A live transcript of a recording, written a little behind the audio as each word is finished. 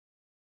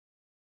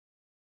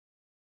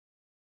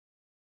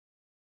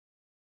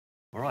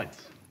All right,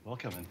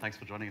 welcome and thanks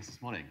for joining us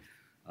this morning.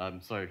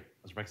 As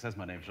Rebecca says,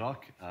 my name's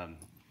Jacques.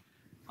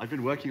 I've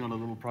been working on a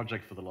little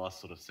project for the last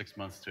sort of 6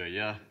 months to a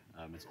year.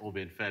 It's all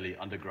been fairly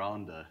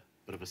underground, a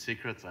bit of a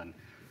secret, and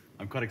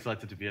I'm quite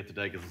excited to be here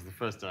today because it's the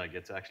first day I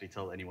get to actually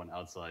tell anyone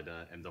outside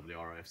MWR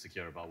or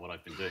F-Secure about what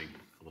I've been doing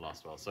for the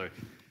last while. So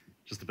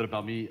just a bit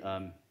about me.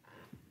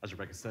 As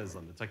Rebecca says,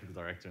 I'm the technical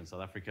director in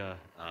South Africa.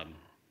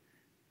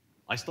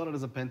 I started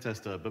as a pen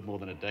tester a bit more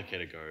than a decade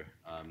ago,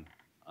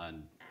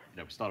 and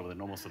we started with the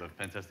normal sort of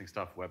pen testing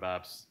stuff, web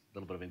apps, a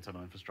little bit of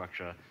internal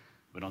infrastructure,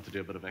 went on to do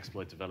a bit of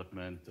exploit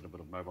development, did a bit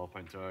of mobile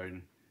point to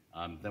own,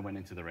 then went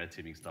into the red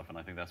teaming stuff, and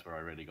I think that's where I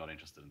really got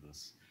interested in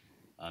this.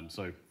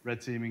 So red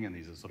teaming, and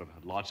these are sort of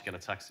large-scale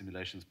attack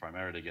simulations,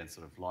 primarily against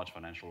sort of large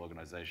financial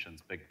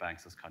organizations, big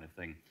banks, this kind of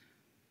thing.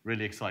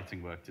 Really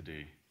exciting work to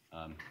do.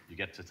 You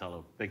get to tell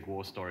a big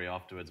war story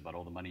afterwards about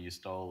all the money you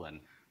stole, and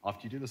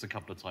after you do this a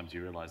couple of times,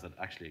 you realize that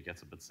actually it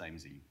gets a bit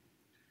samey.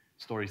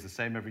 Story's the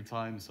same every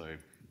time, so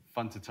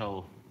fun to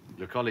tell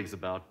your colleagues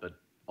about, but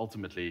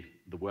ultimately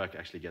the work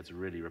actually gets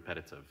really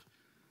repetitive.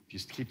 If you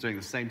keep doing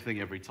the same thing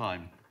every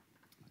time,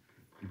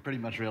 you pretty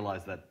much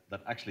realize that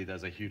actually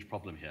there's a huge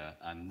problem here,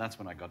 and that's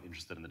when I got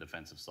interested in the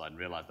defensive side and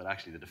realized that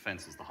actually the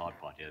defense is the hard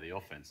part here. The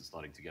offense is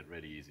starting to get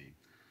really easy.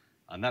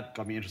 And that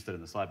got me interested in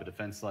the cyber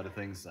defense side of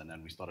things, and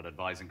then we started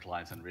advising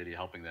clients and really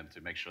helping them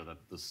to make sure that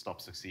this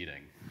stops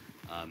succeeding.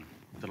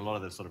 Did a lot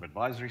of this sort of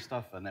advisory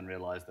stuff, and then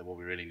realized that what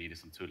we really need is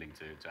some tooling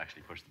to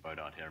actually push the boat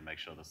out here and make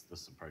sure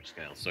this approach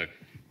scales. So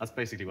that's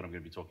basically what I'm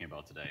going to be talking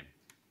about today.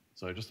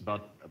 So just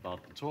about the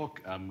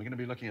talk, we're going to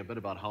be looking a bit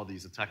about how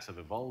these attacks have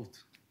evolved.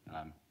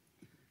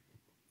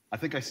 I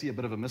think I see a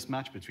bit of a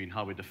mismatch between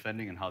how we're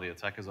defending and how the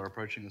attackers are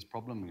approaching this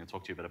problem. I'm going to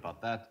talk to you a bit about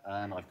that,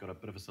 and I've got a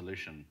bit of a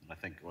solution, I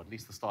think, or at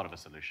least the start of a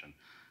solution,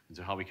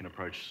 into how we can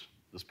approach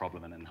this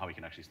problem and how we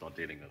can actually start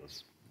dealing with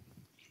this.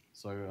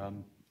 So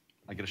I'm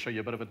going to show you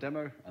a bit of a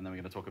demo, and then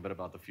we're going to talk a bit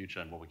about the future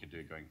and what we can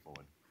do going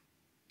forward.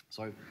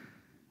 So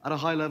at a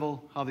high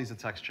level, how these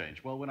attacks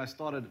change. Well, when I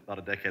started about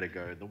a decade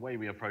ago, the way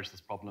we approached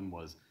this problem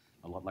was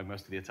a lot like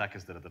most of the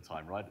attackers did at the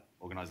time, right?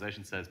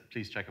 Organization says,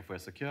 please check if we're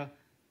secure.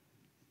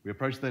 We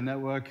approach their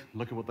network,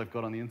 look at what they've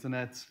got on the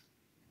internet,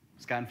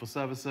 scan for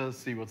services,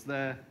 see what's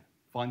there,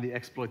 find the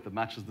exploit that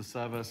matches the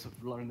service,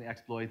 learn the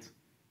exploit,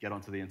 get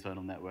onto the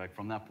internal network.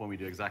 From that point, we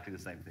do exactly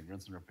the same thing,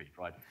 rinse and repeat,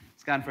 right?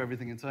 Scan for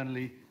everything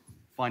internally,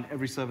 find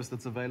every service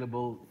that's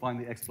available, find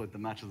the exploit that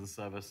matches the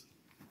service,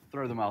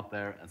 throw them out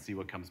there, and see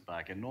what comes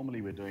back. And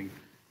normally, we're doing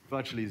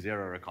virtually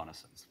zero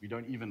reconnaissance. We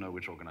don't even know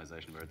which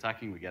organization we're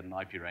attacking. We get an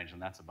IP range,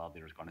 and that's about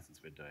the reconnaissance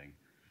we're doing.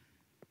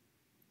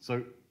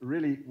 So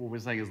really, what we're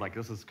saying is like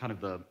this is kind of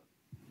the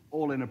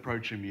all-in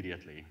approach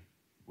immediately.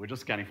 We're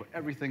just scanning for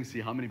everything, see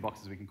how many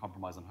boxes we can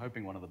compromise, and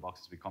hoping one of the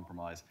boxes we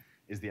compromise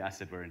is the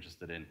asset we're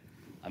interested in.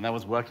 And that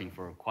was working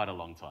for quite a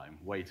long time,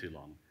 way too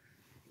long.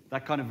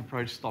 That kind of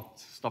approach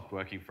stopped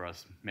working for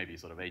us maybe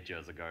sort of 8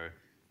 years ago.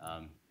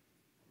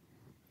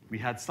 We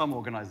had some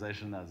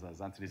organization,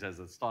 as Anthony says,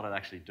 that started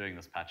actually doing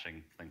this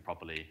patching thing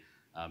properly.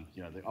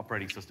 The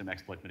operating system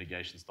exploit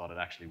mitigation started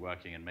actually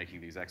working and making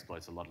these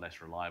exploits a lot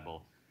less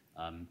reliable.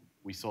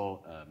 We saw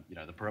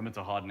the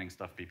perimeter hardening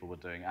stuff people were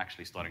doing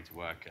actually starting to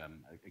work.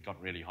 It got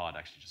really hard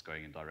actually just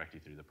going in directly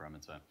through the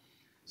perimeter.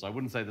 So I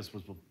wouldn't say this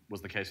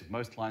was the case with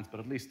most clients, but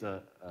at least 10,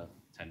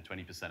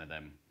 20% of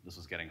them, this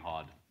was getting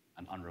hard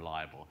and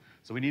unreliable.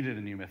 So we needed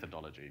a new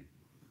methodology.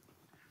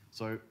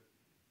 So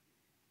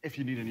if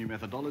you need a new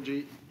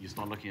methodology, you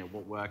start looking at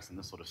what works, and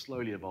this sort of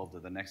slowly evolved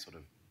over the next sort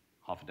of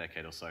half a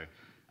decade or so.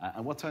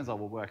 And what turns out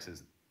what works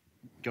is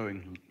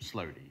going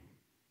slowly.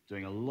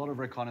 Doing a lot of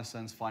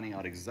reconnaissance, finding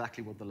out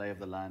exactly what the lay of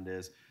the land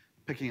is,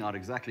 picking out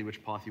exactly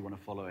which path you want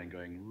to follow, and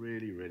going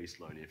really, really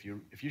slowly. If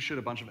you shoot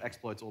a bunch of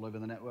exploits all over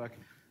the network,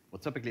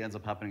 what typically ends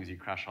up happening is you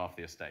crash half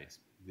the estate.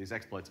 These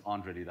exploits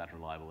aren't really that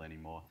reliable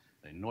anymore.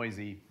 They're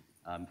noisy,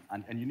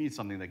 and you need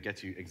something that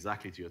gets you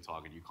exactly to your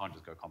target. You can't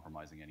just go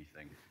compromising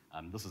anything.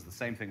 This is the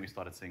same thing we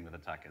started seeing with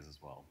attackers as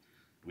well.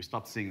 We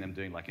stopped seeing them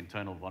doing like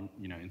internal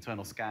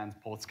scans,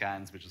 port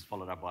scans, which is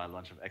followed up by a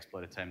bunch of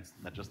exploit attempts.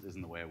 That just isn't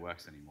the way it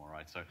works anymore,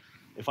 right? So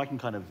if I can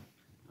kind of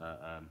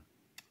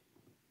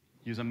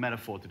use a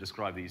metaphor to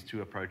describe these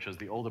two approaches,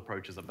 the old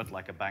approach is a bit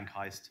like a bank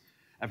heist.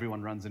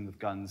 Everyone runs in with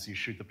guns, you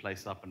shoot the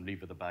place up and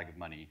leave with a bag of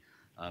money.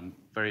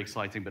 Very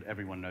exciting, but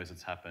everyone knows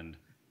it's happened,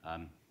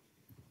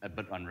 a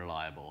bit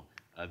unreliable.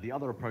 The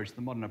other approach,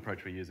 the modern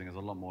approach we're using, is a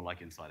lot more like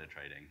insider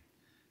trading.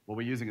 What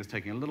we're using is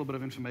taking a little bit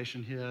of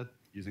information here,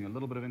 using a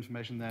little bit of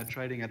information there,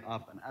 trading it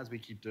up, and as we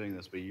keep doing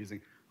this,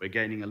 we're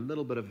gaining a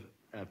little bit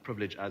of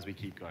privilege as we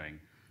keep going.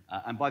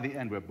 And by the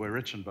end, we're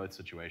rich in both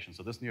situations,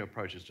 so this new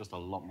approach is just a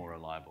lot more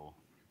reliable.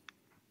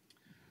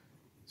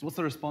 So what's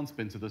the response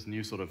been to this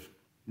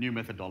new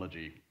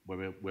methodology,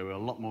 where we're a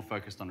lot more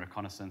focused on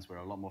reconnaissance, we're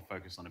a lot more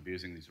focused on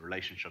abusing these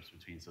relationships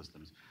between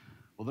systems?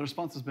 Well, the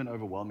response has been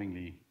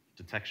overwhelmingly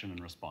detection and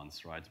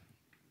response, right?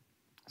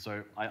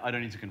 So I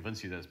don't need to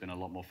convince you there's been a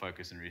lot more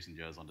focus in recent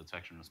years on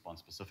detection and response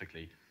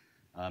specifically.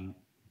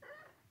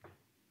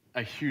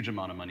 A huge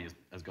amount of money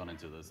has gone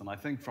into this. And I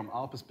think from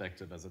our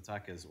perspective as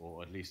attackers,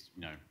 or at least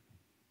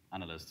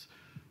analysts,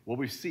 what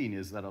we've seen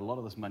is that a lot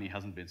of this money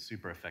hasn't been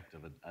super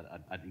effective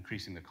at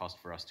increasing the cost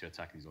for us to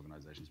attack these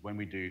organizations. When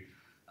we do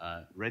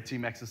red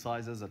team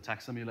exercises,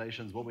 attack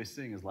simulations, what we're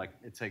seeing is like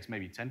it takes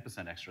maybe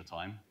 10% extra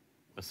time,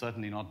 but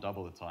certainly not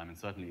double the time, and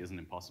certainly isn't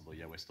impossible.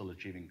 Yeah, we're still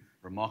achieving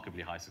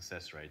remarkably high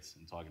success rates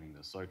in targeting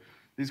this. So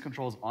these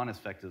controls aren't as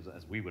effective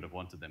as we would have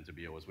wanted them to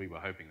be, or as we were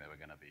hoping they were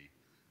going to be.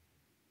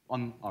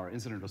 On our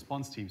incident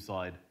response team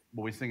side,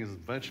 what we're seeing is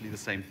virtually the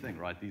same thing,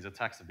 right? These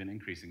attacks have been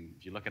increasing.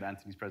 If you look at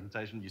Anthony's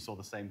presentation, you saw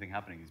the same thing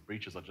happening. These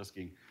breaches are just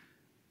getting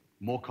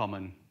more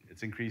common.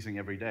 It's increasing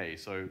every day.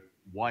 So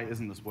why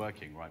isn't this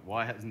working, right?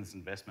 Why hasn't this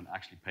investment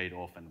actually paid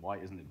off, and why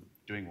isn't it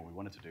doing what we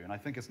want it to do? And I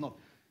think it's not,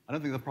 I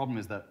don't think the problem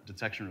is that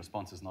detection and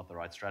response is not the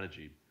right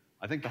strategy.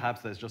 I think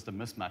perhaps there's just a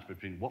mismatch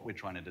between what we're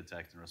trying to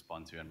detect and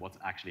respond to and what's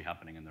actually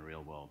happening in the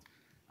real world.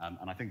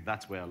 And I think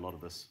that's where a lot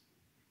of this,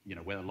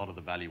 where a lot of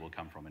the value will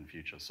come from in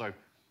future. So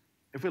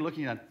if we're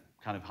looking at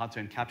kind of how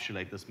to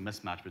encapsulate this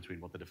mismatch between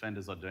what the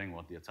defenders are doing and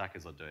what the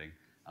attackers are doing,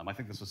 I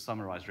think this was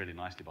summarized really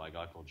nicely by a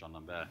guy called John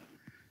Lambert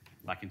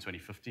back in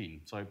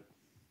 2015. So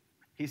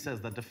he says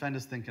that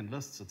defenders think in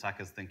lists,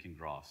 attackers think in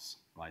graphs,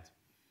 right?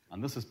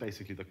 And this is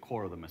basically the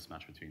core of the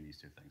mismatch between these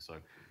two things. So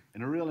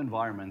in a real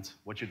environment,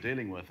 what you're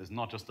dealing with is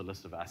not just a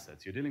list of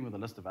assets. You're dealing with a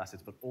list of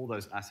assets, but all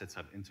those assets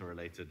have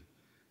interrelated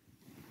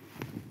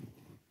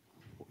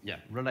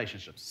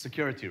relationships,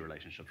 security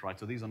relationships, right?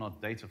 So these are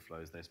not data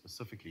flows. They're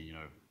specifically,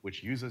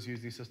 which users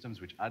use these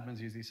systems, which admins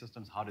use these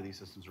systems, how do these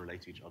systems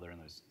relate to each other in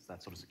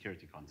that sort of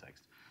security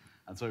context.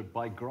 And so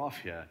by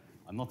graph here,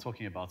 I'm not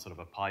talking about sort of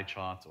a pie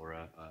chart or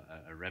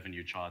a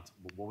revenue chart.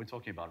 What we're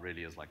talking about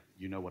really is like,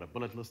 what a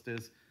bullet list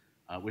is.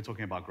 We're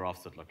talking about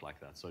graphs that look like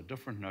that. So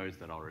different nodes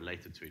that are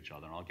related to each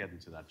other, and I'll get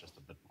into that just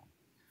a bit more.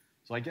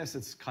 So I guess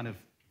it's kind of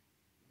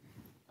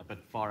a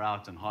bit far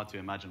out and hard to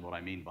imagine what I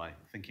mean by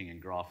thinking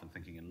in graph and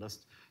thinking in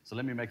list. So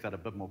let me make that a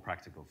bit more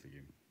practical for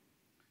you.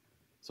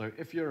 So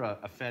if you're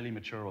a fairly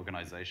mature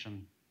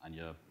organization and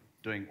you're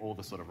doing all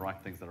the sort of right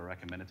things that are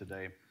recommended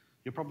today,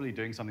 you're probably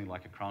doing something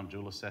like a crown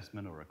jewel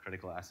assessment or a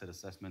critical asset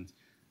assessment.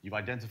 You've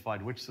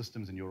identified which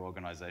systems in your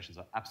organizations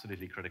are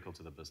absolutely critical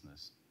to the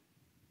business.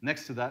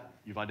 Next to that,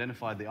 you've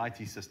identified the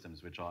IT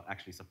systems which are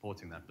actually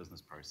supporting that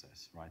business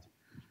process, right?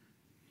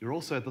 You're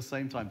also at the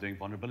same time doing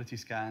vulnerability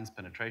scans,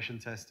 penetration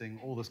testing,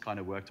 all this kind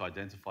of work to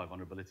identify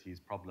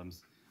vulnerabilities,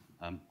 problems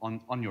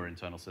on your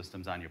internal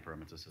systems and your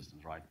perimeter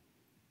systems, right?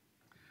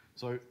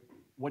 So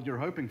what you're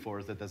hoping for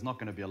is that there's not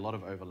going to be a lot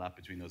of overlap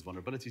between those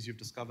vulnerabilities you've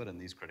discovered and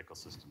these critical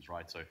systems,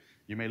 right? So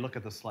you may look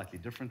at this slightly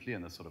differently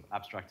in this sort of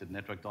abstracted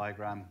network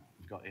diagram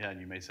you've got here, and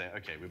you may say,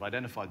 okay, we've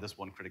identified this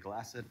one critical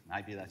asset.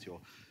 Maybe that's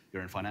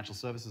you're in financial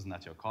services and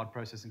that's your card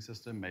processing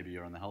system. Maybe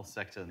you're in the health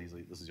sector and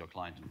this is your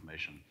client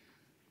information.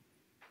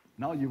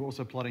 Now you're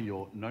also plotting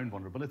your known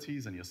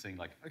vulnerabilities, and you're saying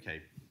like,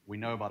 okay, we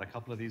know about a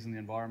couple of these in the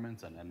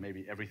environment, and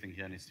maybe everything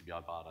here needs to be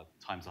about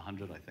times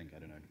 100, I think. I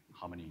don't know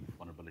how many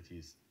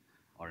vulnerabilities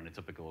are in a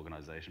typical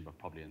organization, but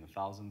probably in the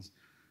thousands.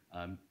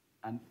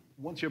 And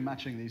once you're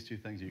matching these two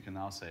things, you can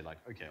now say like,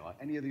 okay, are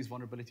any of these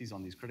vulnerabilities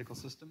on these critical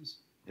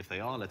systems? If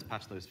they are, let's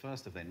patch those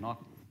first. If they're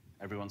not,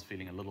 everyone's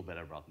feeling a little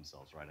better about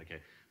themselves, right?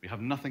 Okay, we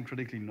have nothing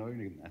critically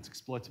known that's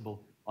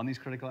exploitable on these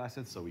critical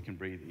assets, so we can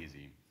breathe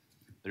easy.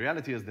 The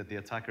reality is that the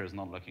attacker is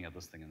not looking at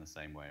this thing in the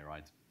same way,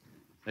 right?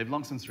 They've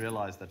long since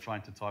realized that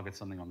trying to target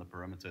something on the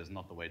perimeter is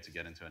not the way to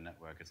get into a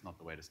network. It's not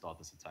the way to start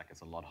this attack.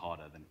 It's a lot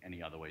harder than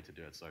any other way to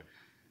do it. So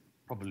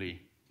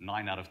probably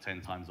 9 out of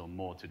 10 times or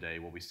more today,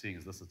 what we're seeing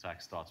is this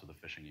attack starts with a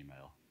phishing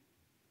email.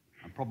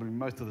 And probably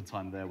most of the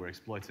time there, we're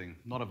exploiting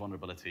not a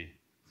vulnerability.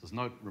 There's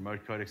no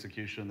remote code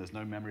execution. There's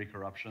no memory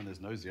corruption.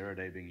 There's no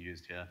zero-day being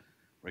used here.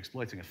 We're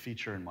exploiting a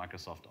feature in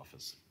Microsoft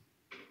Office.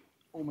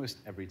 Almost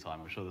every time.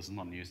 I'm sure this is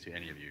not news to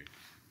any of you.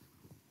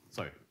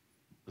 So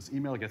this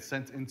email gets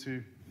sent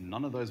into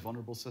none of those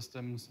vulnerable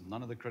systems.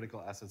 None of the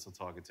critical assets are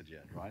targeted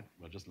yet, right?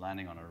 We're just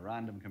landing on a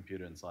random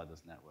computer inside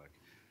this network.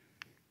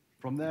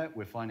 From there,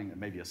 we're finding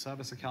maybe a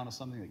service account or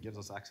something that gives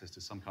us access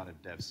to some kind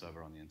of dev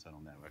server on the internal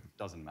network.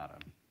 Doesn't matter.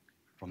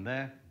 From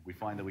there, we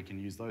find that we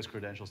can use those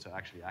credentials to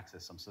actually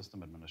access some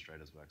system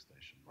administrator's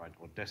workstation, right?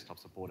 Or desktop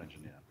support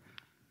engineer.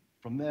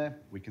 From there,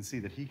 we can see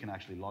that he can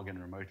actually log in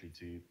remotely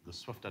to the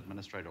Swift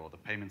administrator or the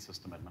payment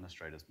system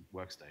administrator's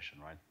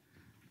workstation, right?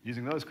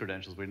 Using those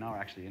credentials, we're now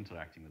actually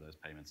interacting with those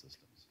payment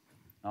systems.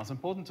 Now, it's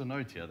important to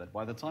note here that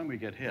by the time we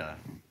get here,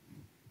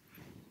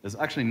 there's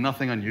actually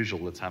nothing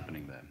unusual that's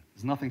happening there.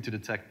 There's nothing to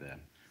detect there.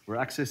 We're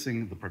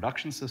accessing the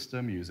production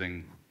system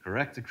using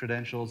corrected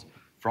credentials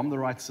from the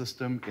right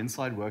system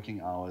inside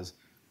working hours.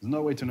 There's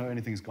no way to know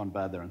anything's gone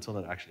bad there until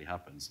it actually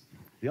happens.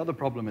 The other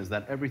problem is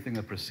that everything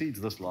that precedes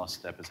this last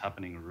step is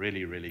happening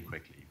really, really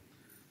quickly.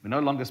 We're no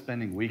longer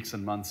spending weeks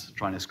and months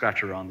trying to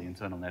scratch around the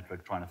internal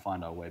network, trying to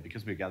find our way.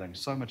 Because we're gathering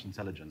so much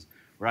intelligence,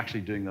 we're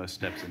actually doing those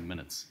steps in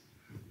minutes.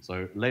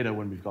 So later,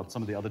 when we've got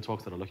some of the other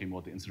talks that are looking more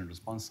at the incident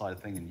response side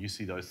thing, and you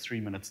see those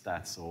 3-minute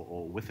stats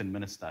or within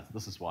minute stats,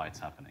 this is why it's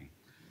happening.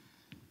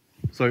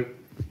 So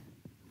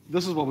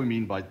this is what we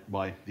mean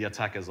by the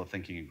attackers are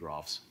thinking in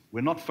graphs.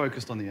 We're not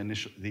focused on the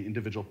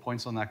individual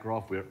points on that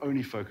graph. We're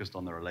only focused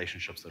on the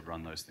relationships that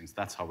run those things.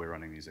 That's how we're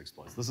running these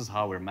exploits. This is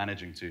how we're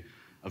managing to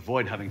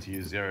avoid having to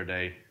use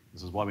zero-day.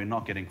 This is why we're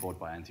not getting caught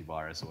by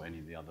antivirus or any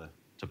of the other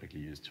typically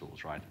used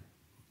tools, right?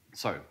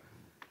 So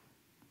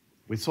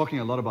we're talking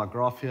a lot about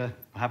graph here.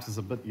 Perhaps there's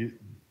a bit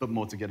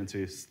more to get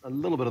into, a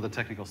little bit of the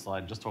technical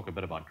side, just talk a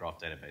bit about graph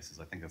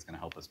databases. I think that's going to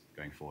help us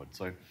going forward.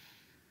 So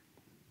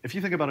if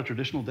you think about a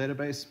traditional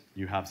database,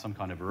 you have some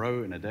kind of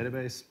row in a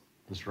database.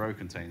 This row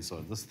contains,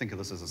 so think of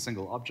this as a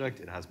single object.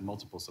 It has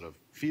multiple sort of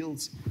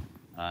fields.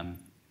 And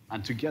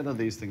together,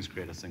 these things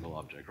create a single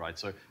object, right?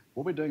 So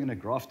what we're doing in a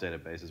graph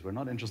database is we're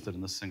not interested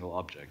in this single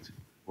object.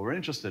 What we're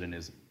interested in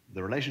is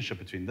the relationship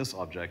between this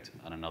object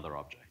and another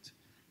object.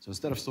 So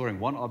instead of storing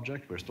one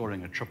object, we're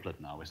storing a triplet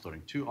now. We're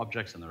storing two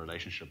objects and the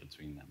relationship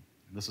between them.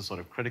 And this is sort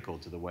of critical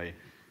to the way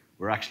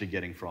we're actually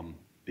getting from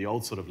the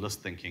old sort of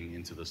list thinking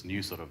into this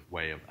new sort of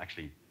way of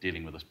actually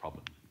dealing with this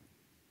problem.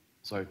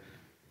 So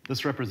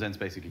this represents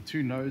basically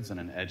two nodes and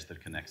an edge that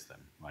connects them,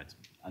 right?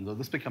 And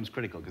this becomes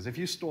critical because if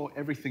you store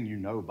everything you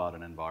know about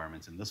an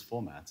environment in this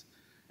format,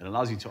 it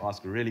allows you to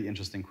ask really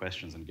interesting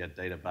questions and get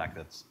data back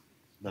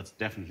that's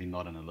definitely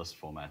not in a list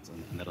format,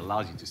 and that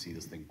allows you to see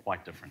this thing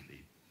quite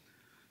differently.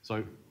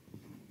 So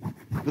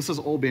this has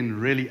all been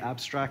really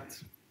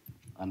abstract,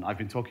 and I've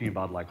been talking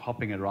about like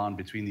hopping around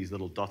between these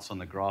little dots on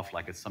the graph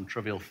like it's some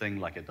trivial thing,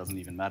 like it doesn't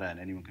even matter and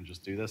anyone can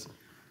just do this.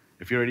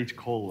 If you're ready to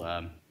call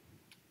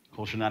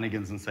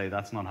shenanigans and say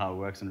that's not how it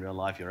works in real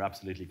life, you're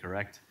absolutely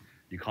correct.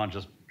 You can't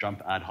just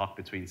jump ad hoc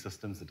between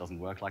systems. It doesn't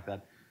work like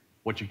that.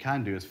 What you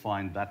can do is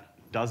find that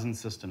dozen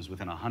systems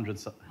within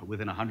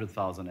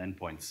 100,000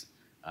 endpoints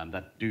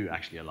that do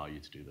actually allow you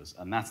to do this.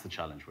 And that's the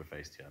challenge we're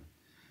faced here.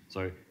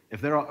 So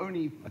if there are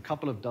only a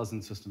couple of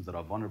dozen systems that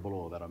are vulnerable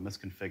or that are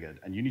misconfigured,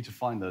 and you need to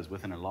find those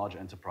within a large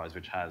enterprise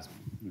which has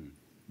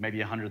maybe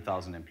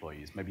 100,000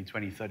 employees, maybe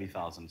 20,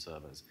 30,000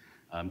 servers,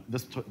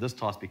 this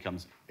task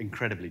becomes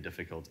incredibly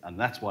difficult, and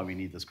that's why we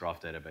need this graph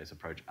database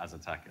approach as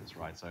attackers,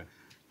 right? So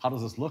how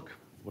does this look?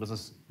 What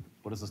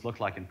does this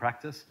look like in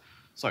practice?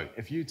 So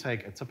if you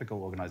take a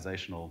typical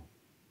organizational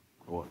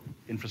or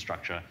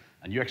infrastructure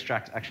and you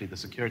extract actually the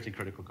security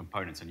critical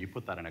components and you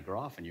put that in a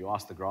graph and you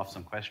ask the graph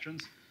some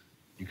questions,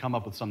 you come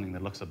up with something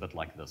that looks a bit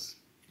like this,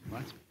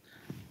 right?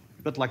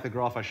 A bit like the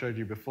graph I showed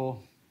you before,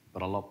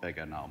 but a lot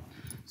bigger now.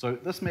 So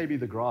this may be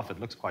the graph. It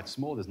looks quite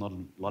small. There's not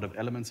a lot of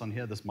elements on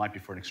here. This might be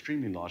for an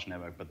extremely large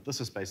network, but this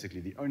is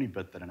basically the only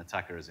bit that an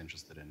attacker is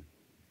interested in.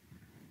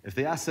 If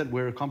the asset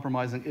we're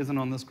compromising isn't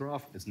on this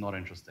graph, it's not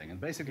interesting.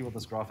 And basically what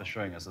this graph is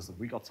showing us is that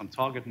we got some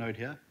target node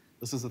here.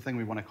 This is the thing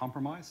we want to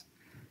compromise.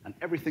 And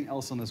everything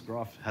else on this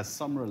graph has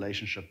some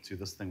relationship to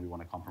this thing we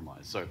want to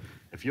compromise. So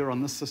if you're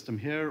on this system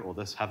here or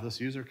have this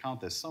user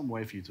account, there's some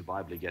way for you to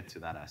viably get to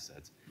that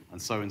asset,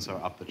 and so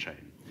up the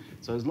chain.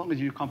 So as long as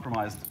you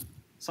compromised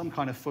some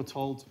kind of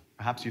foothold,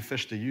 perhaps you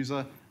phished a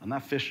user, and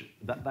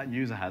that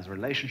user has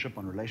relationship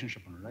on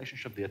relationship on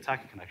relationship, the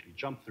attacker can actually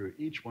jump through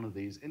each one of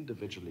these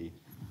individually,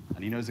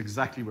 and he knows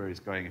exactly where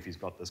he's going if he's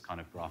got this kind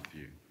of graph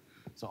view.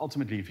 So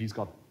ultimately, if he's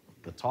got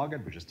the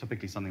target, which is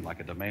typically something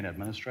like a domain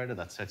administrator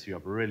that sets you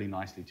up really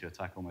nicely to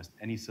attack almost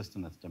any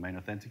system that's domain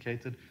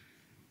authenticated,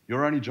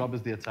 your only job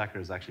as the attacker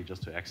is actually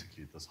just to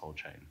execute this whole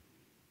chain.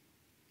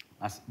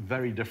 That's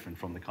very different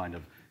from the kind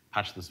of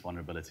patch this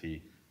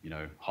vulnerability,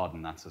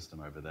 harden that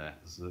system over there.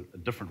 This is a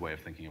different way of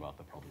thinking about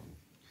the problem.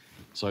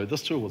 So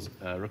this tool was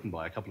written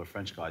by a couple of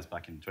French guys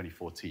back in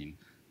 2014.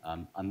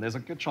 And there's a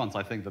good chance,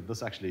 I think, that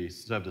this actually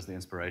served as the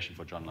inspiration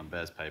for John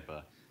Lambert's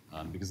paper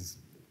because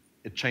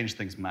it changed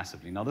things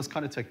massively. Now, this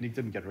kind of technique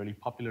didn't get really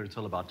popular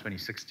until about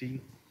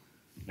 2016.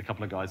 A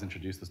couple of guys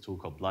introduced this tool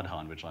called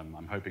Bloodhound, which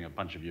I'm hoping a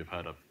bunch of you have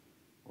heard of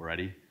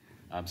already.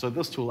 So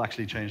this tool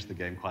actually changed the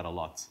game quite a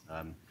lot.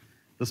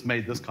 This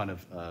made this kind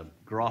of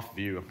graph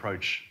view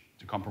approach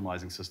to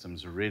compromising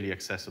systems really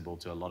accessible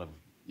to a lot of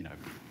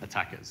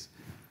attackers.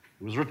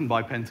 It was written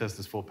by pen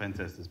testers for pen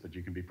testers, but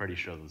you can be pretty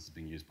sure this is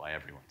being used by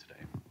everyone today.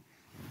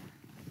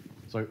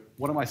 So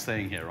what am I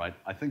saying here, right?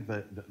 I think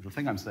the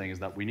thing I'm saying is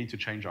that we need to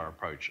change our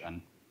approach,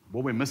 and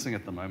what we're missing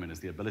at the moment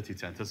is the ability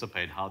to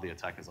anticipate how the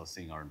attackers are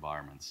seeing our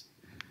environments.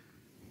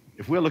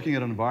 If we're looking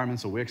at an environment,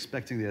 so we're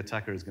expecting the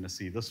attacker is going to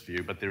see this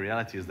view, but the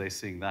reality is they're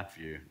seeing that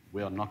view,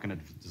 we are not going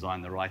to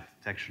design the right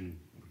detection,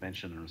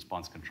 prevention, and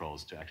response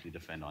controls to actually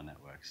defend our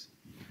networks.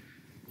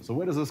 So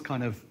where does this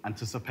kind of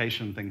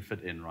anticipation thing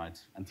fit in, right?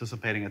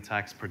 Anticipating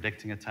attacks,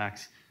 predicting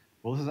attacks.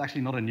 Well, this is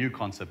actually not a new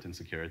concept in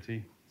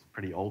security. It's a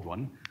pretty old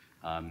one.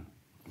 I'm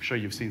sure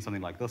you've seen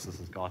something like this. This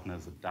is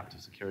Gartner's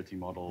adaptive security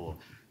model.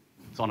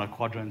 It's on a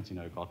quadrant.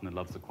 Gartner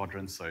loves the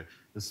quadrants. So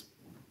this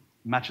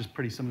matches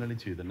pretty similarly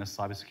to the NIST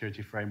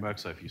cybersecurity framework.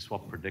 So if you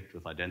swap predict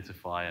with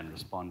identify and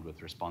respond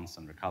with response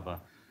and recover,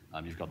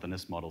 you've got the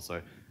NIST model.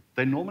 So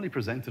they're normally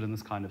presented in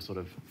this kind of sort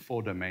of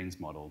 4 domains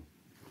model.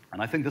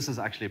 And I think this is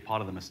actually a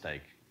part of the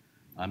mistake.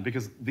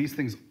 Because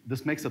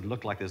this makes it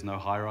look like there's no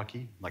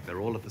hierarchy, like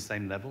they're all at the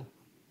same level.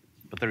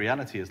 But the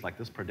reality is like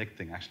this predict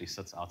thing actually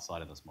sits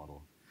outside of this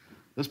model.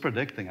 This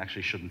predict thing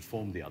actually should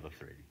inform the other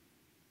 3.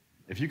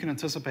 If you can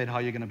anticipate how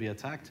you're going to be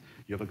attacked,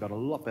 you've got a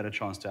lot better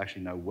chance to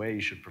actually know where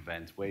you should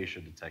prevent, where you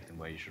should detect, and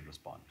where you should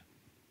respond.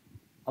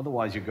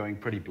 Otherwise, you're going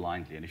pretty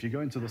blindly. And if you go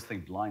into this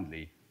thing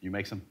blindly, you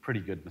make some pretty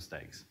good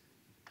mistakes.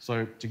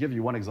 So to give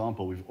you one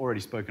example, we've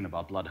already spoken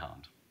about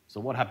Bloodhound. So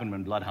what happened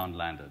when Bloodhound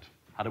landed?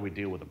 How do we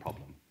deal with the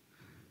problem?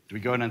 Do we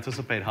go and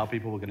anticipate how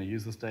people were going to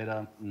use this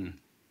data?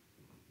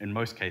 In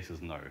most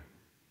cases, no.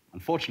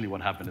 Unfortunately,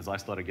 what happened is I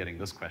started getting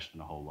this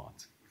question a whole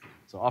lot.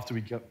 So after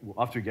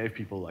we gave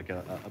people like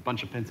a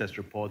bunch of pen test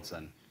reports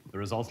and the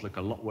results look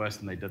a lot worse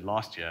than they did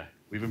last year,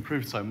 we've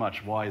improved so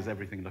much. Why is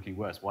everything looking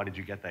worse? Why did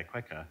you get there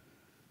quicker?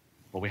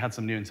 Well, we had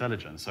some new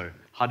intelligence. So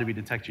how do we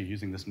detect you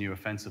using this new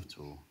offensive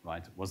tool,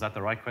 right? Was that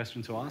the right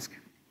question to ask?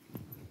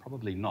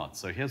 Probably not.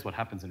 So here's what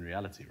happens in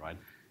reality, right?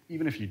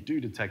 Even if you do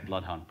detect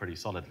Bloodhound pretty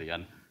solidly,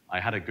 and I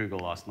had a Google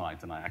last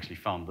night, and I actually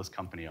found this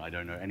company. I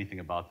don't know anything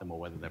about them or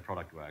whether their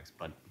product works,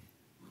 but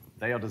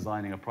they are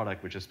designing a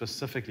product which is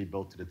specifically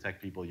built to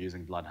detect people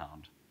using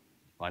Bloodhound,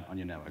 right, on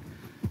your network.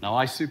 Now,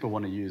 I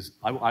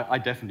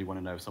definitely want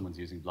to know if someone's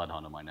using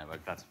Bloodhound on my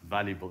network. That's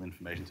valuable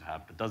information to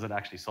have, but does it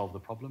actually solve the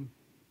problem?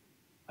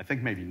 I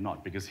think maybe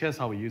not, because here's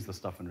how we use this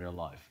stuff in real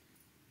life.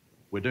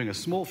 We're doing a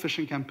small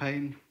phishing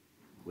campaign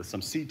with some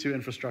C2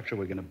 infrastructure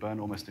we're going to burn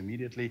almost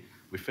immediately.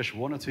 We phish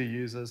 1 or 2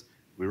 users.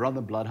 We run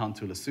the Bloodhound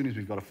tool as soon as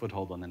we've got a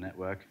foothold on the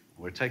network.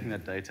 We're taking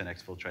that data and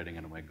exfiltrating it,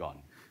 and we're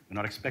gone. We're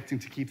not expecting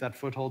to keep that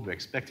foothold. We're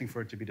expecting for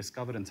it to be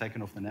discovered and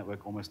taken off the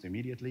network almost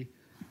immediately.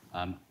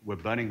 We're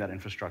burning that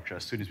infrastructure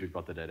as soon as we've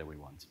got the data we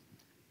want.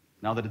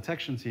 Now, the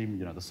detection team,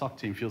 the SOC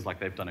team, feels like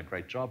they've done a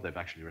great job. They've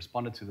actually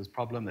responded to this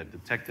problem. They've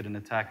detected an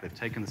attack. They've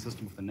taken the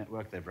system off the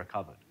network. They've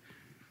recovered.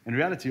 In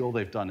reality, all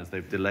they've done is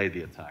they've delayed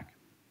the attack.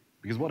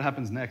 Because what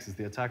happens next is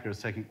the attacker is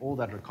taking all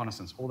that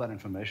reconnaissance, all that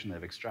information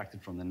they've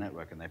extracted from the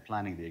network, and they're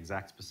planning the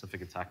exact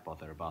specific attack path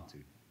they're about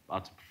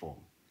to perform.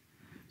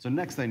 So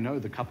next, they know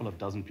the couple of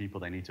dozen people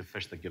they need to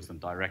phish that gives them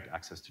direct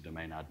access to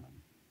domain admin.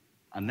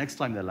 And next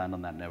time they land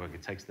on that network,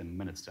 it takes them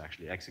minutes to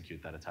actually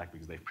execute that attack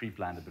because they've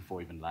pre-planned it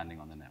before even landing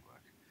on the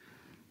network.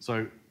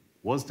 So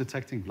was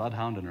detecting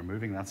Bloodhound and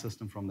removing that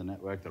system from the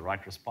network the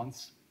right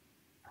response?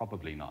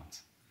 Probably not.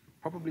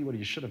 Probably what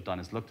you should have done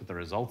is looked at the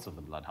results of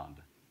the Bloodhound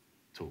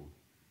tool.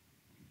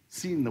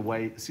 Seen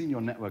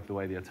your network the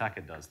way the attacker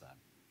does that.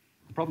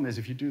 The problem is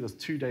if you do this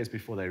 2 days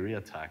before they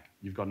re-attack,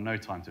 you've got no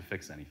time to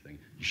fix anything.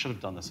 You should have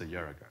done this a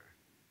year ago,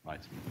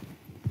 right?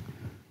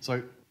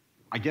 So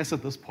I guess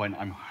at this point,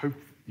 I hope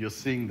you're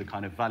seeing the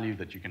kind of value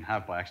that you can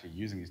have by actually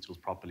using these tools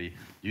properly,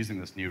 using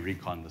this new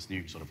recon, this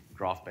new sort of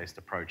graph-based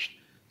approach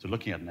to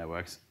looking at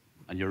networks,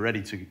 and you're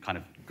ready to kind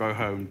of go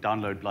home,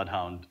 download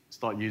Bloodhound,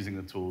 start using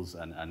the tools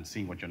and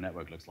seeing what your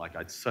network looks like.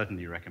 I'd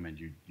certainly recommend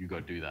you go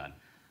do that.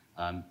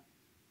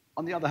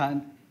 On the other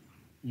hand,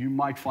 you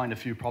might find a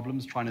few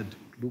problems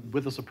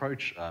with this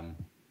approach.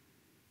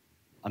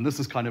 And this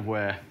is kind of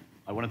where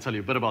I want to tell you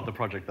a bit about the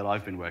project that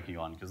I've been working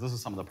on, because this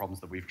is some of the problems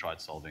that we've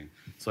tried solving.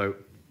 So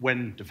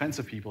when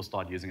defensive people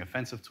start using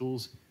offensive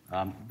tools,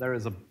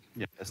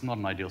 it's not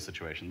an ideal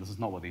situation. This is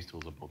not what these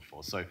tools are built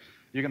for. So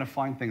you're going to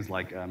find things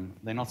like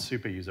they're not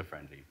super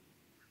user-friendly.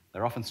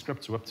 They're often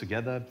scripts whipped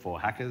together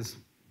for hackers.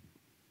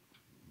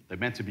 They're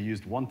meant to be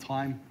used one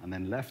time and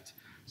then left.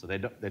 So they're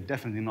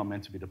definitely not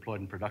meant to be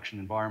deployed in production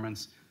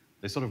environments.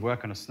 They sort of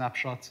work on a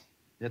snapshot.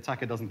 The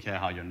attacker doesn't care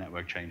how your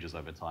network changes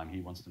over time. He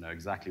wants to know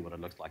exactly what it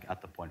looks like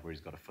at the point where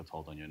he's got a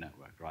foothold on your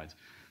network, right?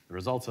 The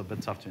results are a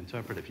bit tough to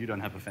interpret. If you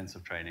don't have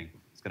offensive training,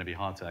 it's going to be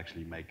hard to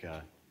actually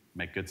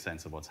make good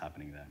sense of what's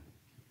happening there.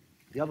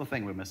 The other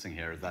thing we're missing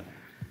here is that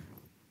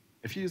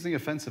if you're using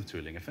offensive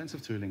tooling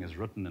is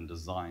written and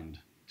designed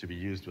to be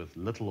used with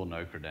little or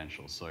no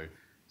credentials. So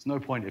it's no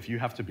point if you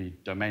have to be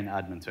domain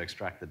admin to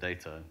extract the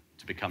data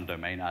to become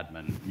domain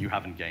admin, you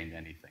haven't gained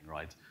anything,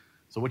 right?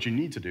 So what you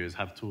need to do is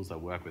have tools that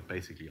work with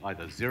basically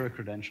either 0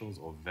 credentials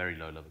or very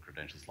low-level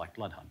credentials like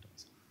Bloodhound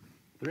does.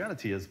 The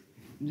reality is,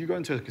 you go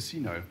into a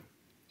casino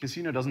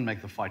doesn't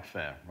make the fight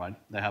fair, right?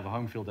 They have a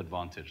home field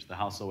advantage. The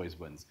house always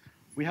wins.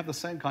 We have the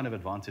same kind of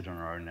advantage on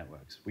our own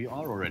networks. We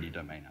are already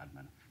domain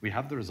admin. We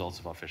have the results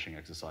of our phishing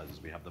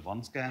exercises. We have the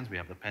VON scans. We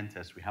have the pen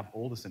test. We have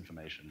all this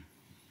information.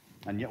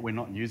 And yet we're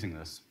not using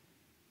this,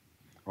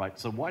 right?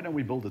 So why don't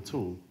we build a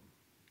tool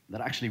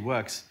that actually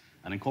works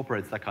and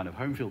incorporates that kind of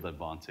home field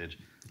advantage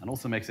and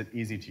also makes it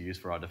easy to use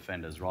for our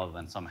defenders rather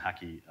than some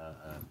hacky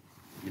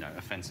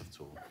offensive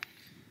tool.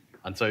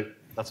 And so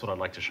that's what I'd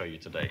like to show you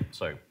today.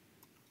 So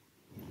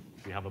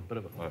we have a bit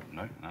of a, oh,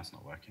 no, that's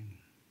not working.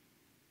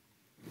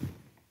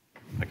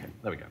 Okay,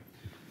 there we go.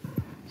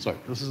 So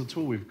this is a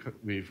tool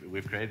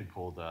we've created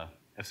called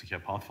F-Secure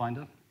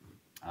Pathfinder.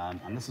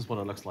 And this is what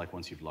it looks like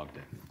once you've logged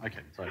in.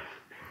 Okay, so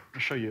I'll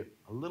show you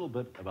a little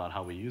bit about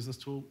how we use this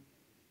tool.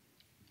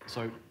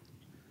 So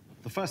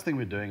the first thing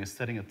we're doing is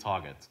setting a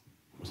target.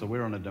 So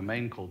we're on a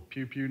domain called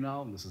Pew Pew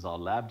now, and this is our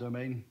lab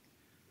domain.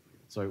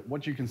 So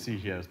what you can see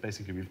here is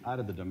basically we've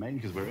added the domain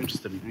because we're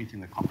interested in anything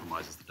that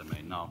compromises the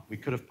domain. Now, we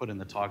could have put in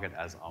the target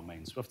as our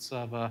main Swift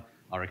server,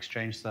 our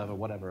Exchange server,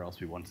 whatever else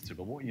we wanted to.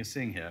 But what you're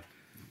seeing here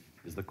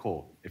is the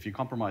core. If you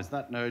compromise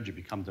that node, you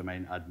become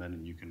domain admin,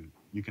 and you can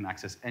you can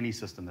access any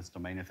system that's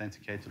domain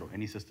authenticated or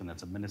any system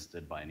that's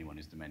administered by anyone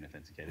who's domain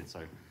authenticated.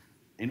 So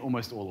in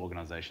almost all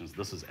organizations,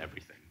 this is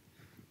everything.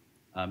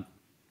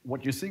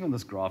 What you're seeing on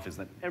this graph is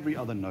that every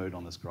other node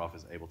on this graph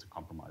is able to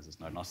compromise this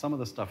node. Now, some of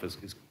the stuff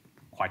is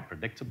quite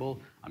predictable.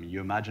 I mean,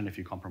 you imagine if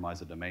you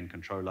compromise a domain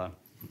controller,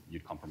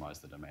 you'd compromise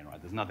the domain, right?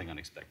 There's nothing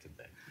unexpected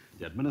there.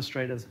 The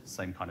administrators,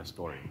 same kind of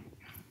story.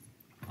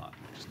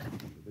 Just click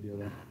on the video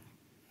there.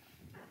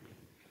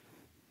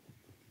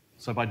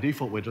 So by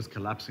default, we're just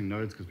collapsing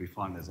nodes because we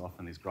find there's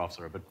often these graphs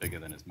are a bit bigger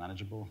than is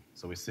manageable.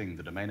 So we're seeing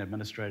the domain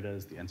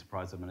administrators, the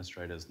enterprise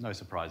administrators, no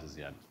surprises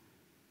yet.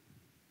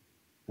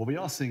 What we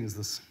are seeing is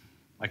this,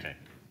 okay,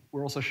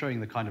 we're also showing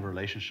the kind of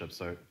relationship.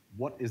 So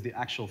what is the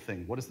actual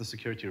thing? What is the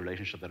security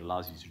relationship that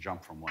allows you to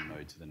jump from one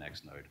node to the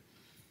next node?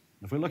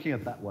 If we're looking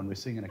at that one, we're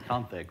seeing an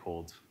account there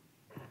called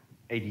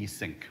AD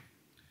Sync.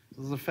 So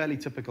this is a fairly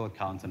typical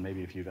account, and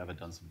maybe if you've ever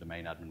done some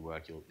domain admin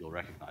work, you'll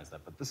recognize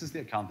that. But this is the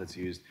account that's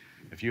used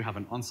if you have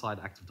an on-site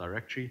Active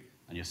Directory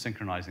and you're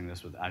synchronizing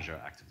this with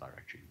Azure Active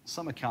Directory.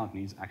 Some account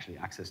needs actually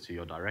access to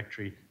your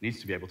directory, needs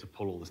to be able to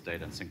pull all this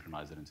data and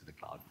synchronize it into the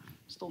cloud.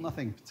 Still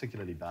nothing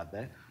particularly bad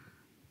there.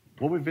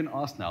 What we've been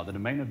asked now, the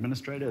domain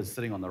administrator is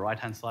sitting on the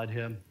right-hand side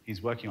here.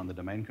 He's working on the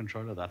domain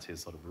controller. That's his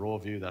sort of raw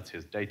view. That's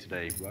his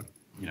day-to-day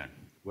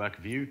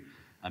work view.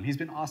 He's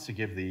been asked to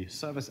give the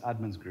service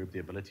admins group the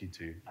ability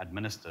to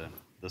administer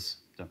this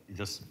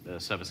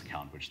service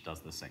account, which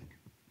does the sync.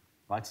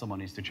 Right? Someone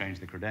needs to change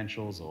the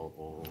credentials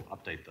or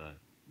update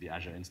the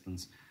Azure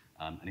instance,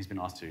 and he's been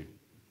asked to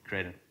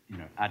create,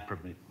 add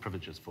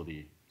privileges for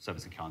the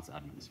service accounts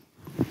admins.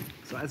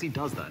 So as he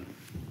does that,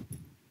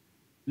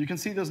 you can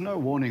see there's no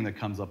warning that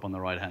comes up on the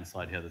right-hand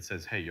side here that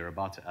says, hey, you're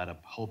about to add a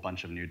whole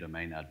bunch of new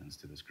domain admins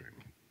to this group.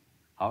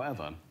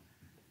 However,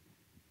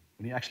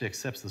 when he actually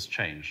accepts this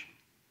change,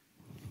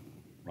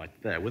 right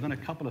there, within a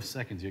couple of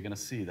seconds, you're going to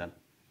see that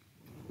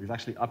we've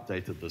actually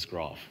updated this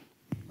graph.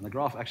 And the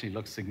graph actually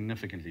looks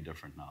significantly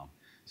different now.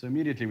 So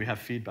immediately we have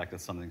feedback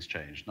that something's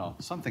changed. Now,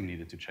 something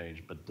needed to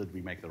change, but did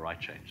we make the right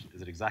change?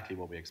 Is it exactly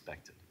what we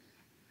expected?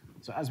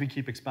 So as we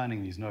keep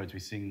expanding these nodes, we're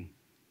seeing,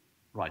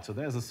 right, so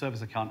there's a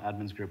service account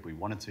admins group we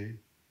wanted to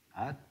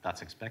add.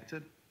 That's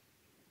expected.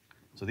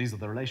 So these are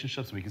the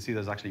relationships, and we can see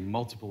there's actually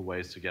multiple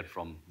ways to get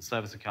from the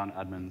service account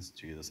admins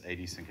to this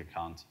AD Sync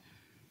account.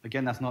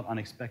 Again, that's not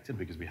unexpected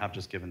because we have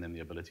just given them the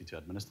ability to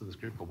administer this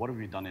group, but what have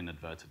we done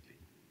inadvertently?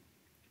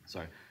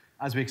 So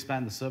as we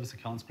expand the service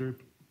accounts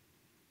group,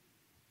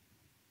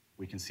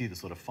 we can see the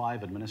sort of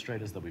 5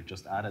 administrators that we've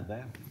just added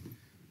there.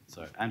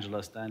 So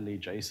Angela, Stanley,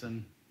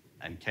 Jason,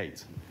 and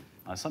Kate.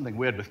 Something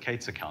weird with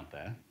Kate's account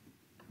there.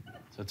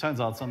 So it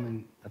turns out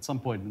at some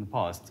point in the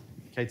past,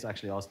 Kate's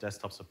actually asked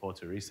desktop support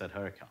to reset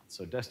her account.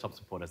 So desktop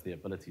support has the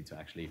ability to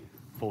actually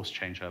force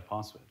change her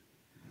password.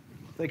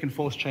 If they can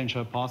force change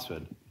her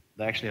password,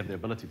 they actually have the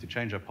ability to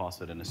change her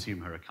password and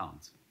assume her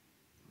account.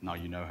 Now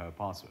you know her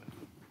password.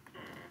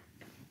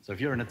 So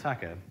if you're an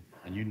attacker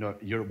and you know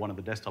you're one of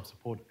the desktop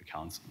support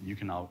accounts, you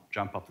can now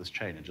jump up this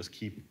chain and just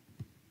keep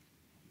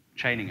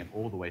chaining it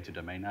all the way to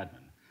domain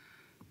admin.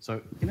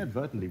 So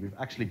inadvertently, we've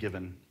actually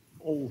given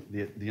all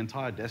the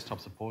entire desktop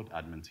support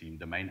admin team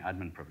domain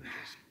admin privileges,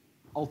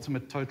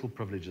 ultimate total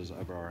privileges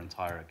over our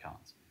entire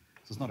account.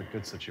 So it's not a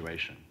good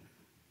situation.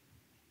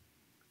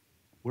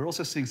 We're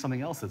also seeing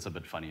something else that's a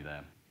bit funny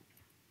there.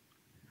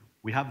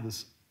 We have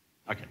this,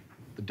 okay,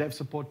 the dev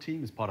support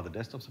team is part of the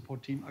desktop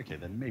support team. Okay,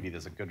 then maybe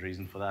there's a good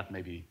reason for that.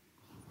 Maybe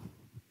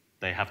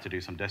they have to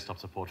do some desktop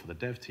support for the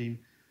dev team.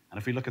 And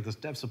if we look at this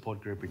dev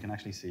support group, we can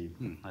actually see,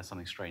 there's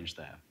something strange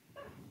there.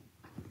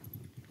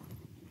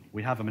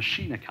 We have a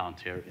machine account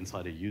here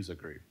inside a user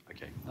group.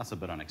 Okay, that's a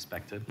bit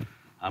unexpected.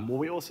 What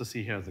we also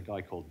see here is a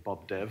guy called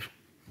Bob Dev,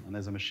 and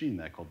there's a machine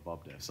there called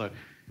Bob Dev. So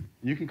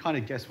you can kind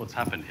of guess what's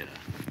happened here.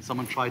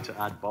 Someone tried to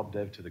add Bob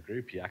Dev to the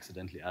group. He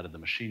accidentally added the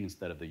machine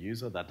instead of the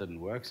user. That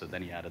didn't work, so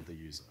then he added the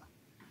user.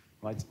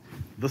 Right?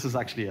 This is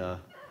actually a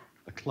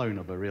clone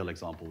of a real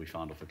example we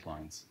found of a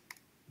client's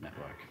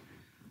network.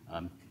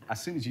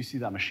 As soon as you see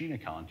that machine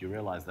account, you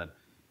realize that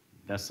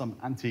there's some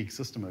antique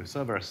system or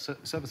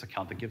service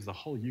account that gives the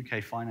whole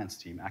UK finance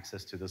team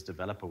access to this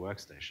developer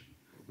workstation.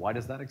 Why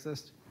does that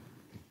exist?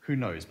 Who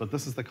knows? But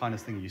this is the kind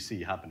of thing you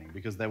see happening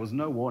because there was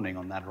no warning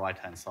on that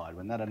right-hand side.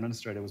 When that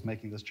administrator was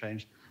making this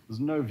change, there's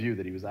no view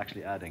that he was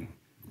actually adding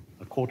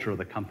a quarter of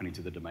the company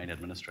to the domain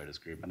administrators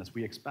group. And as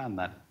we expand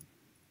that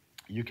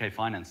UK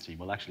finance team,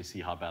 we'll actually see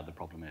how bad the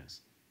problem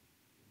is.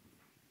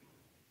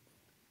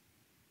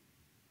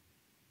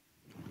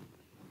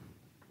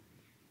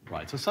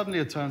 Right, so suddenly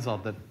it turns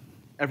out that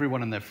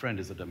everyone and their friend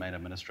is a domain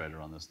administrator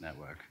on this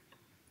network.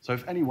 So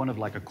if any one of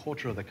like a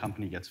quarter of the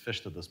company gets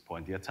phished at this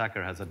point, the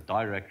attacker has a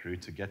direct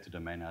route to get to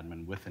domain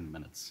admin within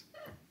minutes.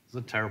 It's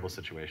a terrible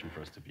situation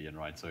for us to be in,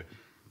 right? So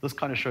this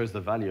kind of shows the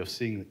value of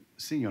seeing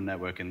your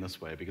network in this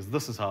way, because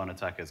this is how an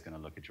attacker is going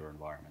to look at your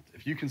environment.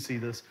 If you can see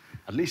this,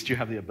 at least you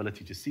have the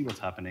ability to see what's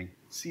happening,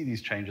 see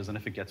these changes, and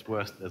if it gets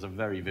worse, there's a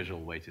very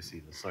visual way to see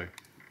this. So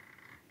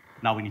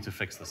now we need to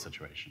fix this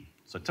situation.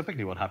 So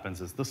typically what happens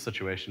is this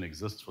situation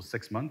exists for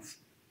 6 months,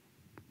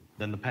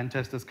 then the pen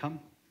testers come,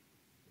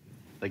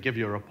 They give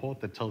you a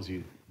report that tells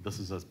you this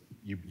is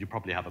you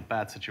probably have a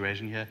bad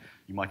situation here.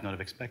 You might not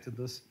have expected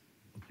this.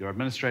 Your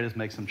administrators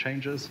make some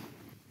changes.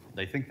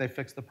 They think they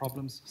fixed the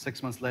problems.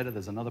 6 months later,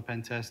 there's another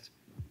pen test,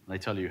 and they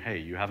tell you, hey,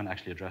 you haven't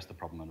actually addressed the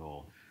problem at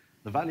all.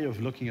 The value of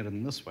looking at it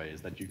in this way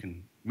is that you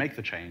can make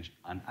the change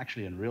and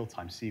actually in real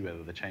time see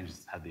whether the change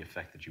has had the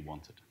effect that you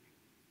wanted,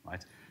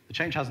 right? The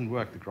change hasn't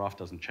worked, the graph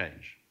doesn't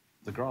change.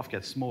 The graph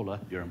gets smaller,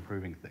 you're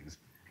improving things.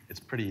 It's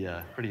pretty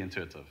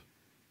intuitive.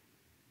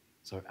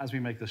 So as we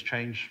make this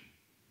change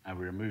and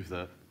we remove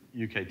the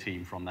UK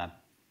team from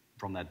that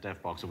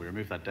dev box, or we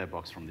remove that dev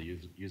box from the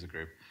user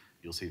group,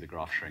 you'll see the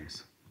graph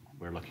shrinks.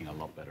 We're looking a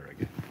lot better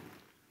again.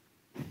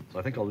 So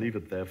I think I'll leave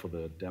it there for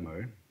the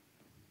demo.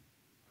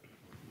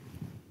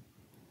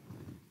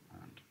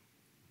 And,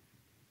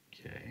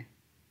 okay.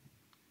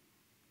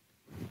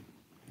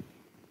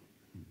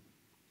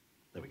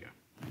 There we go.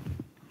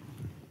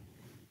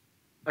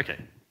 Okay,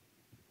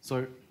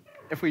 so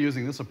if we're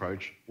using this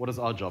approach, what does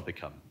our job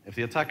become? If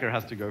the attacker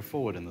has to go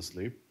forward in this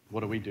loop,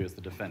 what do we do as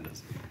the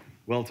defenders?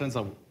 Well, it turns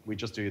out we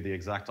just do the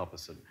exact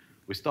opposite.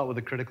 We start with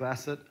a critical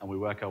asset and we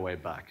work our way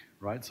back,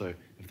 right? So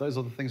if those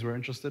are the things we're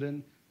interested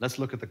in, let's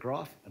look at the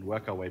graph and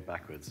work our way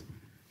backwards.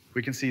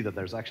 We can see that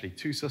there's actually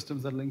 2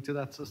 systems that link to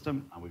that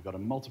system, and we've got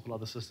multiple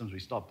other systems. We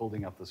start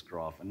building up this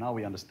graph, and now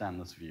we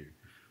understand this view.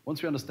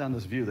 Once we understand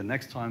this view, the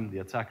next time the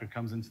attacker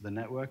comes into the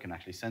network and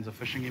actually sends a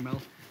phishing email,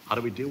 how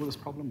do we deal with this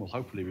problem? Well,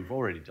 hopefully we've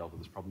already dealt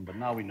with this problem, but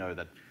now we know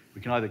that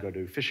we can either go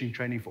do phishing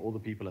training for all the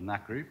people in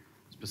that group,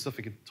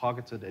 specific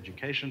targeted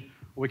education,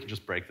 or we can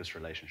just break this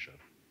relationship.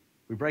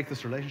 We break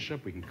this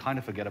relationship, we can kind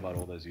of forget about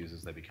all those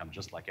users. They become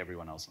just like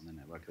everyone else on the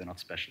network. They're not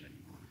special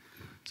anymore.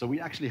 So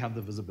we actually have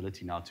the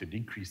visibility now to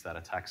decrease that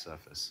attack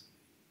surface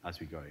as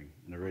we go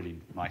in a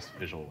really nice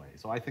visual way.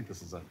 So I think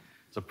this is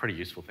a pretty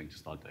useful thing to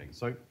start doing.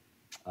 So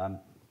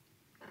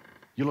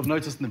you'll have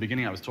noticed in the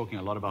beginning I was talking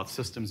a lot about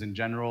systems in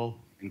general,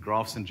 and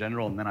graphs in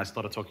general, and then I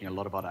started talking a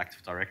lot about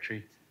Active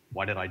Directory.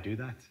 Why did I do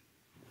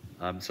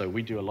that? So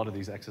we do a lot of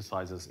these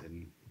exercises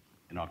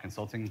in our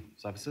consulting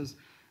services.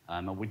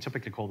 We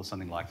typically call this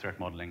something like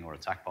threat modeling or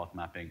attack path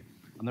mapping.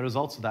 And the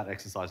results of that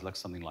exercise look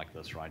something like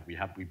this, right?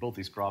 We build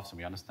these graphs and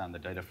we understand the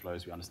data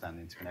flows, we understand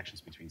the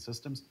interconnections between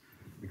systems.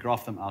 We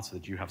graph them out so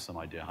that you have some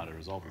idea how to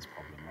resolve this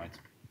problem, right?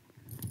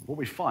 What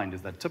we find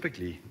is that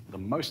typically the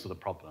most of the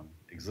problem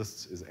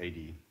exists is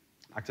AD.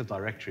 Active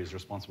Directory is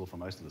responsible for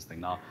most of this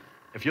thing. Now,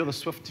 if you're the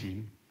Swift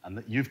team and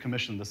that you've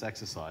commissioned this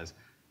exercise,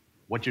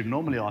 what you're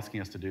normally asking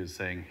us to do is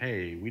saying,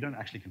 hey, we don't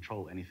actually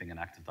control anything in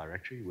Active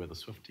Directory. We're the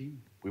Swift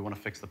team. We want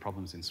to fix the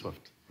problems in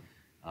Swift.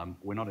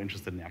 We're not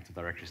interested in the Active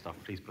Directory stuff.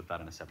 Please put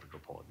that in a separate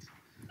report.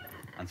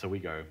 And so we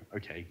go,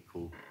 okay,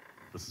 cool.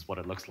 This is what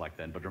it looks like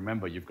then. But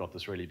remember, you've got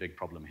this really big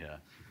problem here.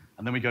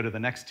 And then we go to the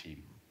next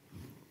team,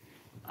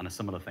 and a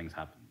similar thing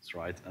happens,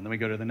 right? And then we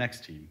go to the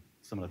next team,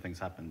 similar things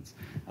happens.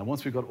 And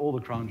once we've got all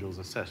the crown jewels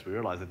assessed, we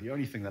realize that the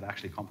only thing that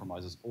actually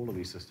compromises all of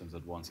these systems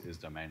at once is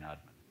domain admin.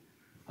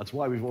 That's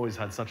why we've always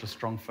had such a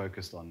strong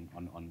focus on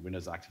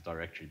Windows Active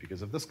Directory,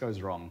 because if this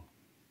goes wrong,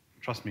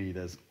 trust me,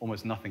 there's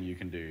almost nothing you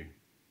can do.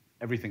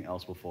 Everything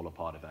else will fall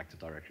apart if Active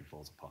Directory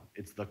falls apart.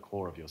 It's the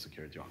core of your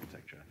security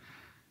architecture.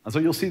 And so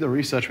you'll see the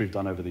research we've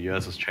done over the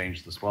years has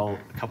changed as well.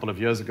 A couple of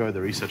years ago, the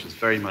research was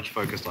very much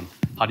focused on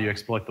how do you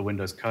exploit the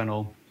Windows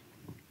kernel,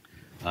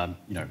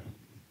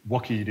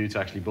 what can you do to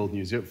actually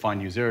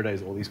find new zero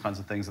days, all these kinds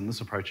of things. And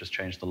this approach has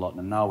changed a lot.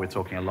 And now we're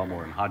talking a lot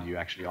more on how do you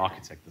actually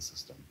architect the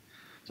system.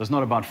 So it's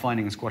not about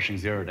finding and squashing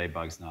zero-day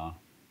bugs now.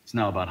 It's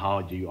now about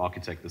how do you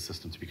architect the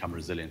system to become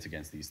resilient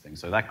against these things.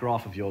 So that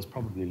graph of yours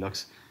probably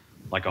looks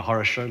like a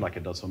horror show, like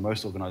it does for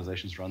most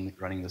organizations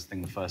running this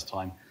thing the first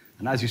time.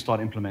 And as you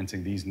start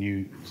implementing these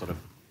new sort of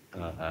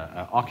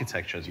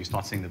architectures, you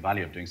start seeing the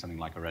value of doing something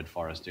like a Red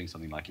Forest, doing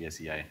something like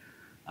ESEA,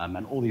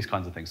 and all these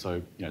kinds of things.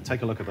 So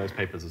take a look at those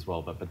papers as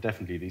well. But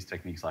definitely these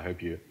techniques, I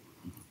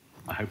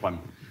hope I'm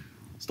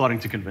starting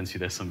to convince you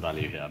there's some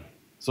value here.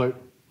 So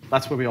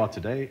that's where we are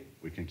today.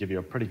 We can give you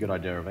a pretty good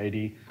idea of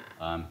AD,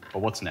 but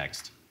what's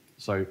next?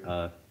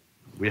 So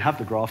we have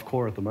the graph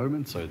core at the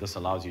moment, so this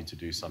allows you to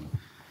do some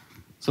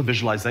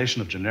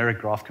visualization of generic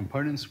graph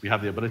components. We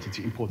have the ability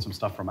to import some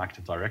stuff from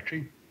Active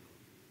Directory.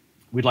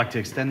 We'd like to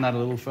extend that a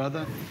little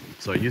further.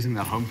 So using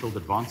that home field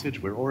advantage,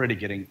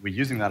 we're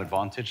using that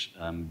advantage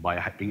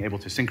by being able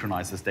to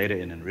synchronize this data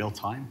in real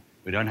time.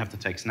 We don't have to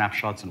take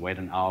snapshots and wait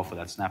an hour for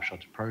that snapshot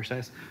to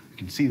process. We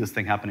can see this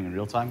thing happening in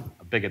real time,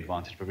 a big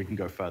advantage, but we can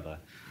go further.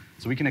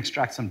 So we can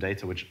extract some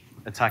data which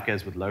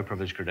attackers with low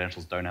privileged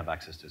credentials don't have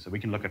access to. So we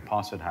can look at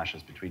password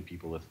hashes between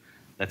people with,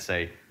 let's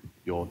say,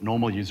 your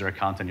normal user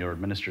account and your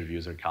administrative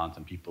user account,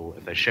 and people,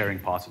 if they're sharing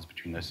passwords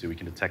between those two, we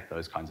can detect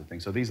those kinds of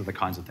things. So these are the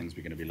kinds of things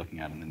we're going to be looking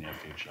at in the near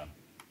future.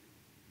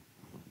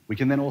 We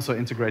can then also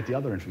integrate the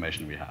other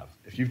information we have.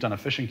 If you've done a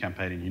phishing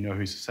campaign and you know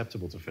who's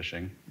susceptible to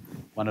phishing,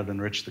 why not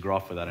enrich the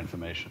graph with that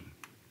information?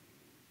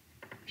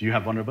 If you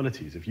have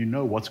vulnerabilities,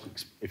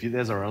 if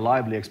there's a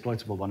reliably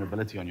exploitable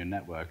vulnerability on your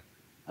network,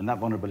 and that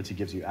vulnerability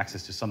gives you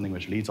access to something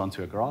which leads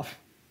onto a graph,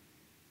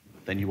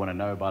 then you want to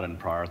know about it and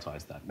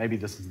prioritize that. Maybe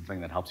this is the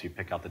thing that helps you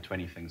pick out the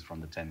 20 things from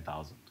the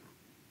 10,000.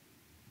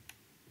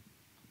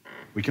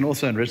 We can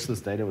also enrich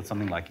this data with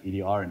something like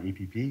EDR and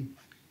EPP.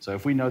 So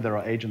if we know there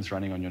are agents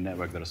running on your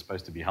network that are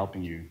supposed to be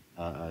helping you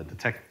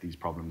detect these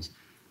problems,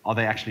 are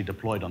they actually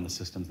deployed on the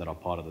systems that are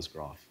part of this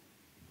graph?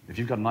 If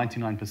you've got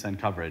 99%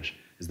 coverage,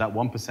 is that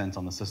 1%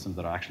 on the systems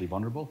that are actually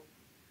vulnerable?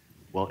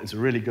 Well, it's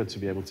really good to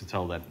be able to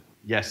tell that,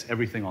 yes,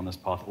 everything on this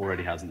path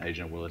already has an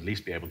agent, will at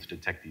least be able to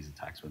detect these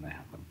attacks when they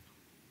happen.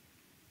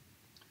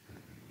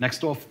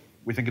 Next off,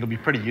 we think it'll be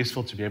pretty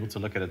useful to be able to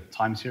look at a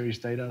time series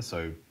data.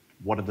 So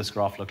what did this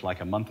graph look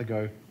like a month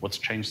ago? What's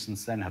changed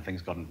since then? Have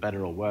things gotten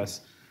better or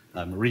worse?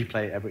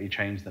 Replay every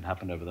change that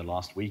happened over the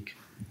last week.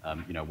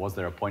 Was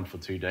there a point for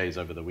 2 days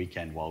over the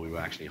weekend while we were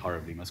actually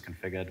horribly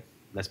misconfigured?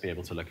 Let's be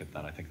able to look at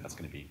that. I think that's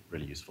going to be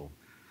really useful.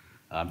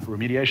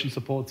 Remediation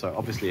support, so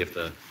obviously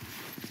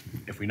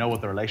if we know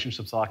what the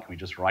relationships are, can we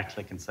just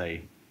right-click and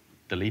say,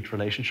 delete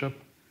relationship?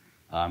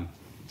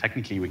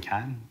 Technically, we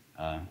can.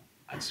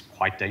 It's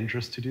quite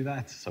dangerous to do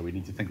that, so we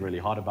need to think really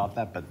hard about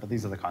that, but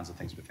these are the kinds of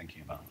things we're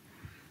thinking about.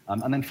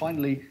 And then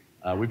finally,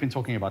 we've been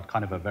talking about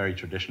kind of a very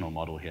traditional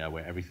model here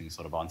where everything's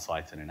sort of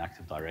on-site and in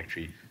Active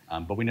Directory,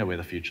 but we know where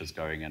the future's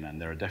going,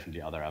 and there are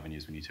definitely other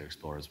avenues we need to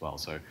explore as well.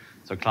 So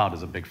cloud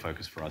is a big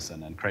focus for us,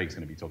 and Craig's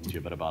going to be talking to you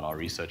a bit about our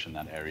research in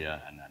that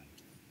area and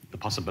the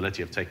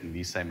possibility of taking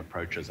these same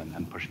approaches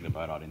and pushing the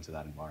boat out into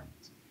that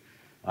environment.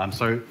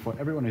 So for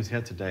everyone who's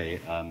here today,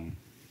 I'd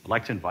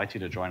like to invite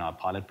you to join our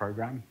pilot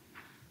program.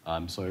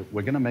 So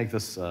we're going to make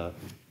this the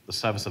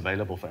service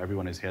available for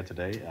everyone who's here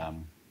today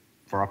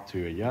for up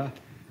to a year,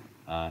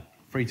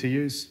 free to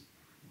use.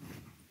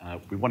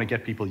 We want to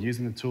get people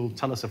using the tool.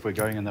 Tell us if we're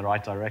going in the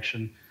right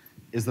direction.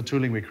 Is the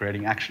tooling we're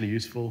creating actually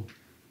useful?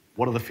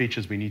 What are the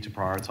features we need to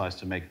prioritize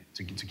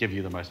to give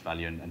you the most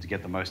value and to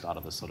get the most out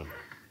of this sort of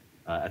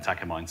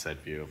attacker mindset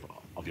view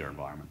of your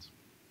environment?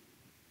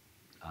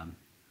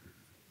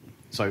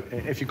 So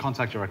if you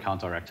contact your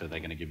account director, they're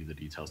going to give you the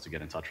details to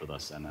get in touch with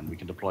us, and then we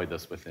can deploy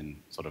this within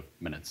sort of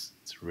minutes.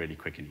 It's really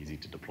quick and easy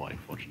to deploy,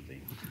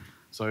 fortunately.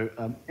 So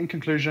in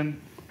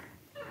conclusion,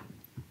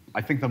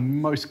 I think the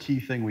most key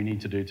thing we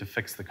need to do to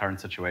fix the current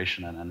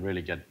situation and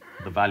really get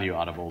the value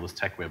out of all this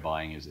tech we're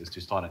buying is to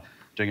start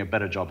doing a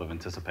better job of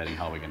anticipating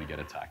how we're going to get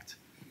attacked.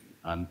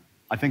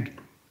 I think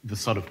the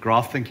sort of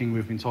graph thinking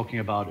we've been talking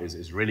about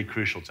is really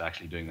crucial to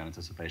actually doing that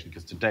anticipation,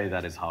 because today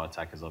that is how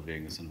attackers are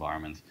viewing this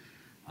environment.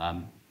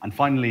 And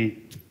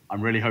finally,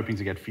 I'm really hoping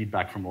to get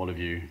feedback from all of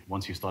you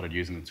once you've started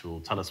using the tool.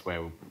 Tell us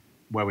where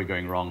we're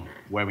going wrong,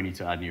 where we need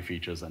to add new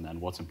features, and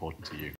what's important to you.